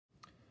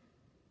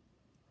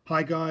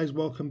Hi guys,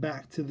 welcome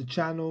back to the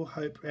channel.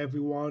 Hope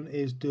everyone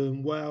is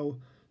doing well.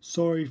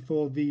 Sorry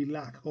for the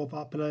lack of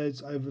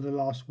uploads over the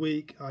last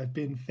week. I've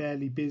been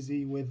fairly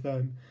busy with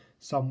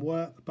some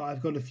work, but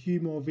I've got a few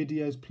more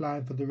videos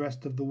planned for the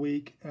rest of the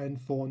week and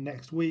for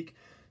next week.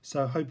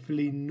 So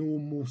hopefully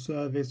normal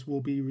service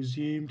will be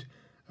resumed,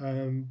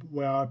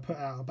 where I put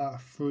out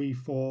about 3,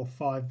 4,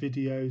 5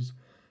 videos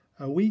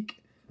a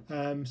week.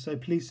 So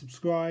please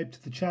subscribe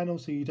to the channel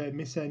so you don't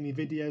miss any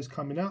videos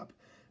coming up.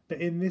 But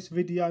in this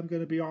video, I'm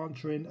going to be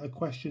answering a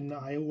question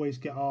that I always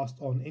get asked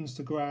on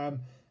Instagram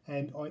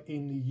and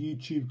in the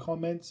YouTube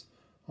comments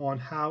on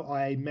how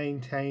I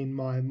maintain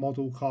my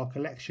model car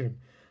collection.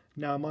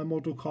 Now, my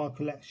model car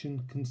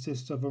collection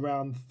consists of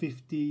around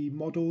 50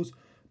 models,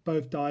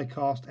 both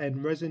die-cast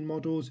and resin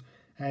models,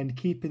 and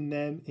keeping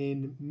them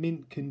in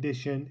mint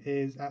condition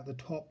is at the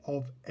top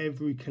of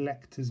every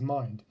collector's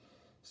mind.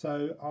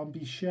 So I'll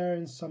be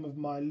sharing some of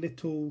my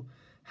little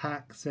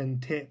hacks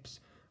and tips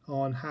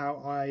on how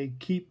I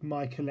keep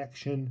my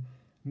collection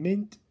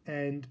mint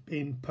and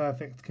in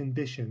perfect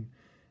condition.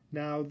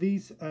 Now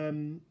these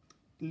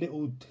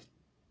little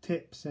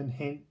tips and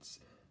hints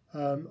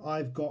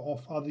I've got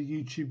off other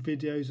YouTube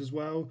videos as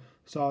well,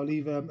 so I'll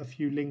leave a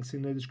few links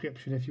in the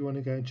description if you want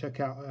to go and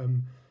check out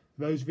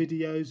those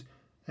videos.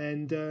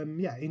 And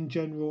yeah, in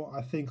general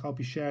I think I'll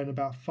be sharing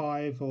about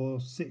 5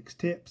 or 6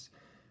 tips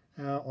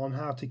on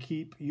how to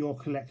keep your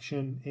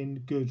collection in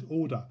good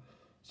order.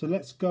 So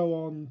let's go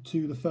on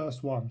to the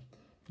first one.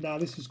 Now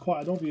this is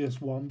quite an obvious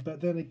one,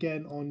 but then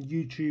again on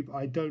YouTube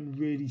I don't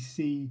really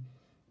see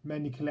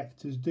many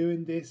collectors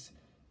doing this.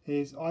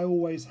 Is I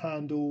always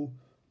handle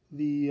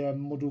the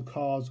model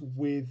cars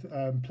with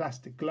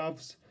plastic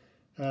gloves.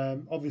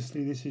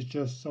 Obviously this is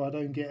just so I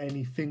don't get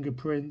any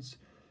fingerprints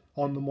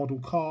on the model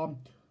car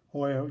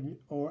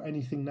or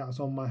anything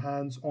that's on my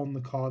hands on the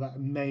car that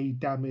may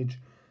damage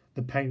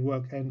the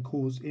paintwork and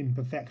cause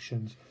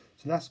imperfections.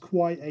 So that's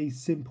quite a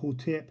simple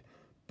tip,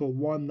 but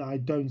one that I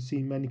don't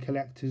see many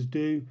collectors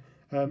do.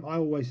 I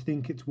always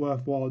think it's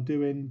worthwhile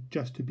doing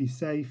just to be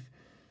safe,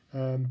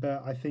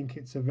 but I think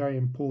it's a very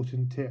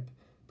important tip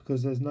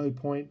because there's no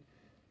point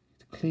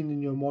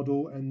cleaning your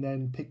model and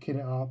then picking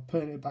it up,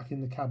 putting it back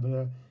in the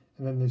cabinet,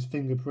 and then there's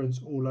fingerprints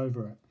all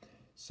over it.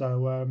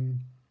 So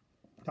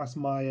that's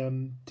my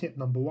tip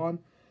number 1.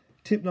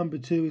 Tip number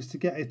 2 is to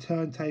get a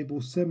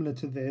turntable similar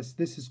to this.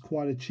 This is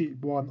quite a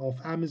cheap one off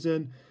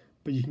Amazon,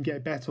 but you can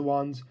get better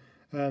ones.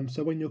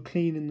 So when you're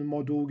cleaning the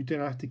model, you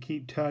don't have to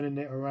keep turning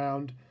it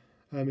around.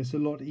 It's a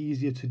lot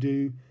easier to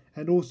do,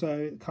 and also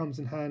it comes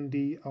in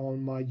handy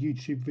on my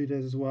YouTube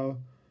videos as well.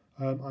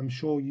 I'm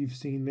sure you've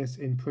seen this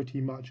in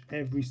pretty much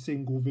every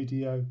single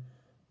video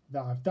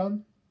that I've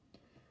done.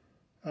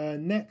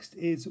 Next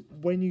is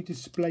when you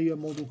display your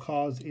model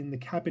cars in the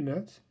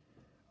cabinet,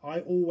 I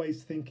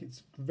always think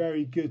it's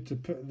very good to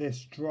put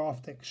this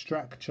draft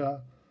extractor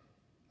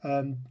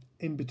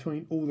in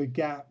between all the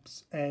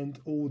gaps and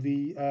all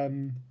the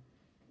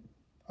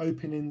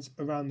openings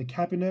around the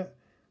cabinet.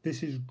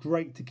 This is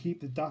great to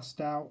keep the dust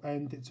out,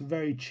 and it's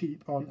very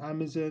cheap on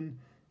Amazon.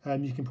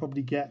 You can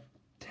probably get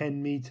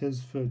 10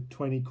 meters for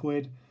 20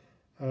 quid,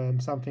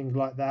 something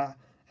like that.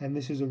 And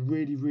this is a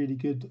really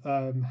good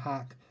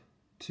hack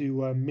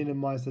to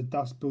minimize the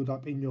dust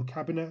buildup in your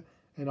cabinet,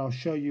 and I'll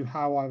show you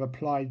how I've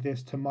applied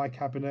this to my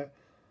cabinet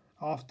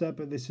after.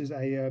 But this is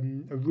a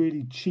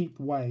really cheap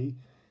way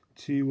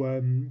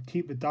to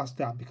keep the dust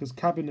out, because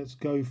cabinets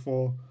go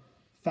for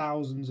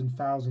thousands and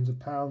thousands of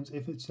pounds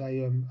if it's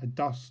a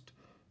dust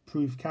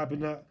proof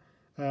cabinet,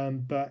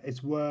 but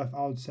it's worth,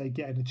 I would say,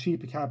 getting a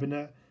cheaper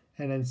cabinet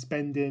and then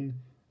spending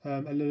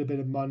a little bit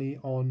of money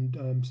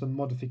on some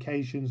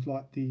modifications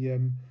like the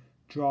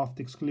draft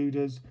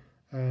excluders,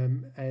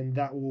 and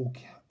that will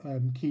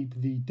keep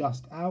the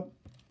dust out.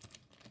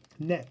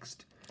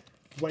 Next,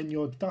 when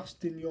you're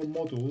dusting your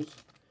models,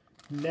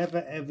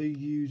 never ever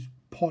use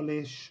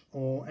polish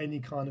or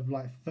any kind of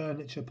like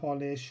furniture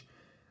polish,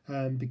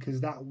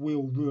 because that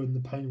will ruin the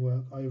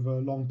paintwork over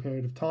a long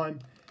period of time.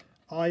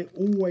 I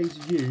always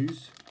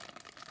use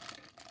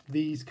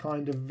these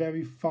kind of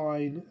very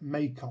fine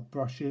makeup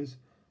brushes.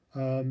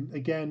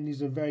 Again,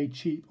 these are very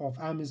cheap off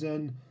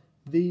Amazon.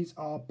 These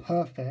are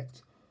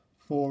perfect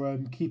for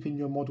keeping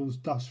your models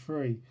dust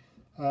free.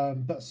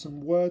 But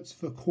some words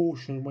for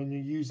caution when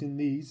you're using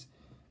these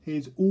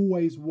is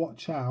always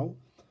watch out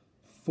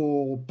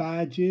for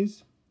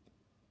badges,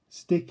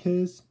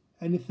 stickers,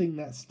 anything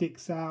that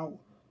sticks out.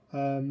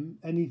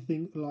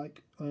 Anything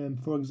like,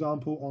 for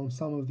example, on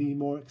some of the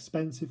more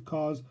expensive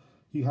cars,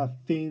 you have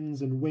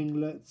fins and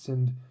winglets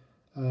and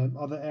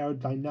other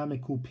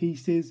aerodynamical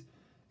pieces.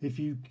 If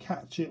you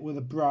catch it with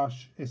a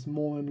brush, it's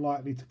more than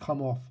likely to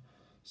come off.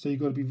 So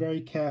you've got to be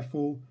very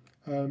careful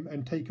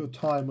and take your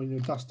time when you're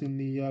dusting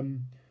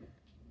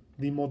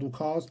the model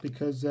cars,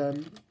 because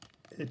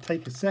it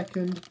takes a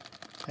second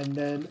and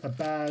then a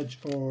badge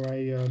or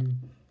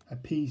a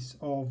piece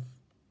of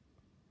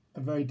a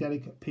very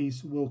delicate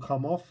piece will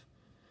come off.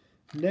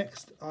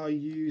 Next, I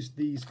use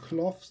these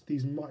cloths,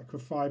 these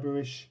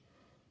microfiber-ish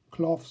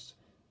cloths.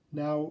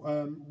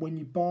 Now, when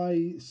you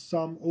buy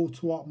some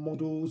Auto Art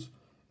models,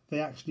 they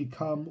actually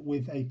come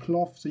with a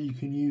cloth, so you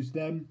can use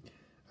them.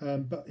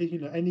 But you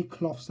know, any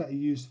cloths that you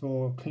use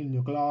for cleaning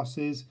your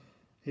glasses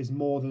is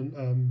more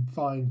than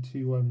fine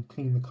to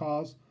clean the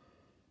cars.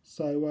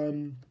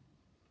 So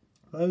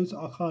those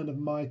are kind of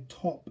my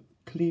top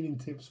cleaning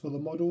tips for the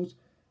models.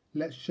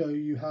 Let's show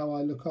you how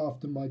I look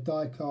after my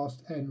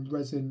die-cast and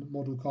resin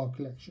model car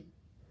collection.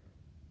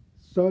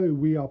 So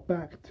we are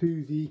back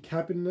to the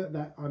cabinet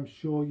that I'm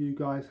sure you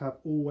guys have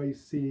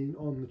always seen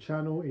on the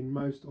channel in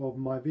most of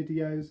my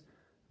videos.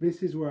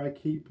 This is where I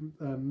keep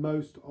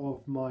most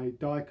of my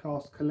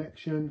die-cast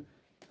collection,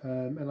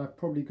 and I've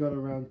probably got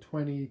around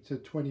 20 to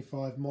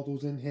 25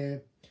 models in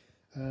here.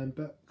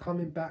 But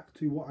coming back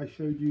to what I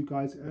showed you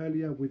guys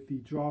earlier with the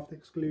draft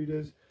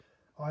excluders,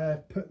 I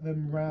have put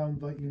them around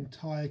the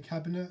entire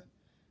cabinet.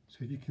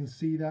 So if you can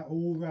see that,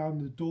 all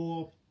around the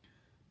door,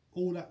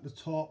 all at the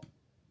top,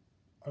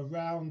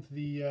 around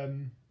the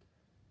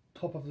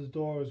top of the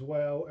door as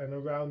well, and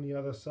around the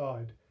other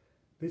side.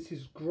 This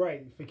is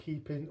great for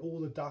keeping all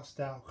the dust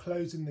out,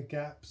 closing the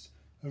gaps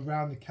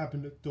around the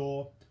cabinet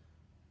door,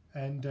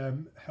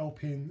 and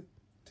helping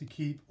to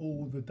keep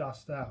all the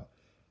dust out.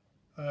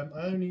 I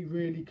only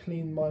really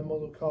clean my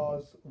model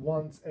cars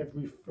once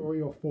every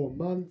 3 or 4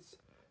 months,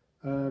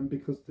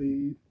 because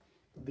the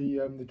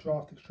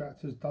draft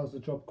extractors does the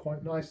job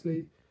quite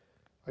nicely.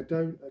 I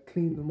don't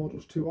clean the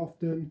models too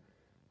often,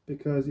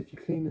 because if you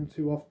clean them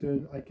too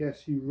often, I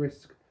guess you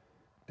risk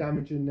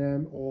damaging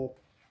them or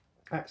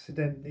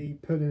accidentally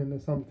pulling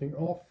something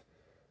off,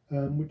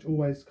 which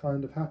always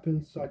kind of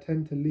happens. So I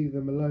tend to leave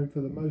them alone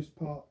for the most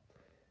part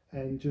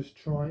and just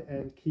try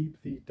and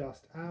keep the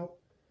dust out.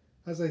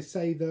 As I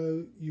say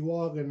though, you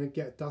are going to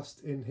get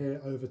dust in here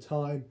over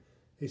time.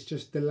 It's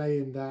just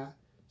delaying that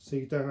so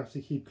you don't have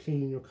to keep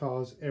cleaning your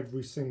cars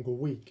every single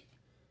week.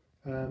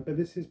 But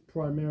this is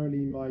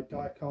primarily my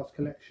die-cast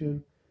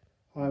collection.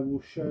 I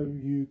will show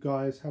you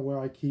guys where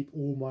I keep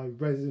all my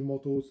resin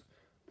models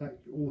that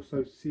you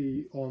also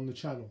see on the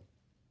channel.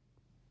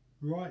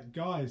 Right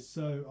guys,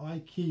 so I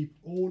keep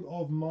all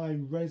of my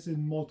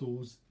resin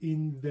models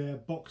in their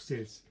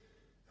boxes.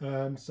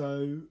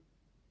 So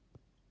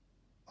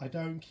I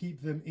don't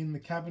keep them in the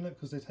cabinet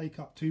because they take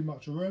up too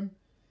much room.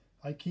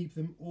 I keep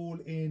them all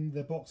in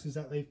the boxes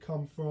that they've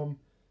come from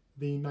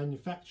the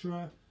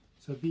manufacturer.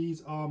 So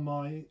these are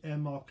my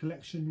MR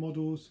collection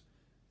models: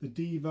 the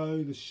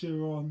Devo, the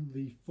Chiron,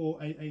 the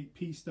 488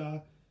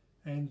 Pista,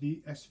 and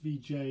the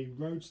SVJ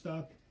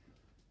Roadster.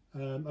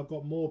 I've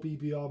got more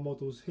BBR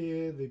models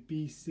here: the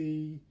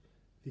BC,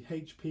 the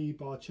HP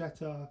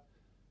Barchetta,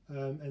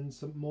 and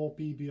some more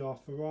BBR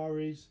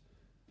Ferraris.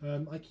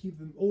 I keep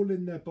them all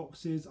in their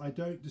boxes. I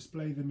don't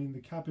display them in the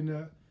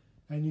cabinet,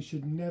 and you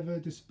should never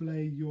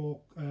display your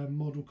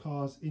model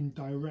cars in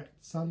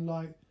direct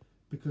sunlight,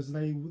 because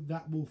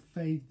that will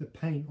fade the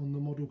paint on the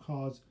model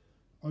cars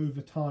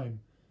over time.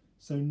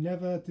 So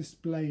never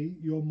display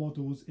your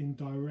models in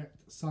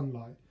direct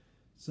sunlight.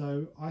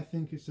 So I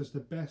think it's just the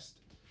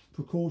best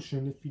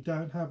precaution. If you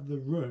don't have the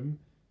room,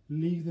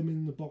 leave them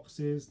in the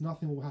boxes,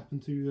 nothing will happen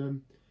to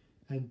them,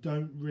 and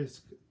don't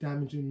risk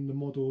damaging the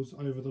models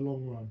over the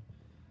long run.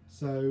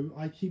 So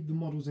I keep the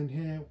models in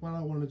here. When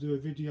I want to do a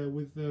video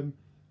with them,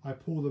 I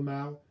pull them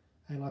out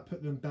and I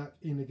put them back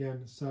in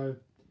again, so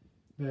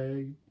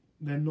they're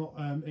not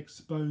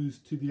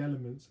exposed to the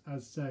elements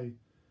as say.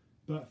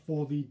 But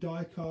for the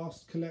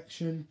die-cast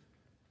collection,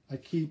 I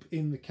keep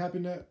in the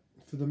cabinet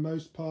for the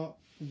most part,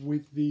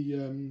 with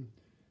the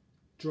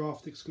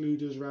draft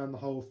excluders around the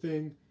whole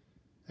thing.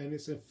 And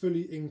it's a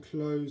fully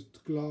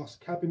enclosed glass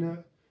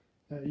cabinet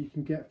that you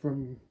can get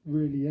from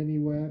really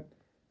anywhere,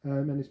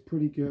 and it's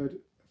pretty good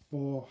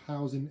for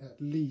housing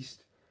at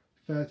least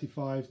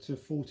 35 to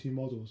 40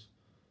 models.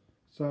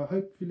 So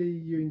hopefully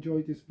you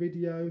enjoyed this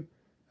video.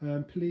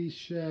 Please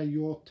share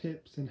your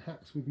tips and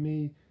hacks with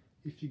me.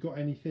 If you got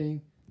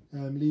anything,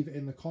 leave it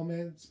in the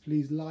comments.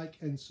 Please like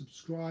and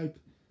subscribe,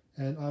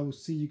 and I will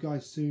see you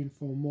guys soon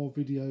for more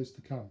videos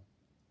to come.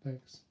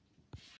 Thanks.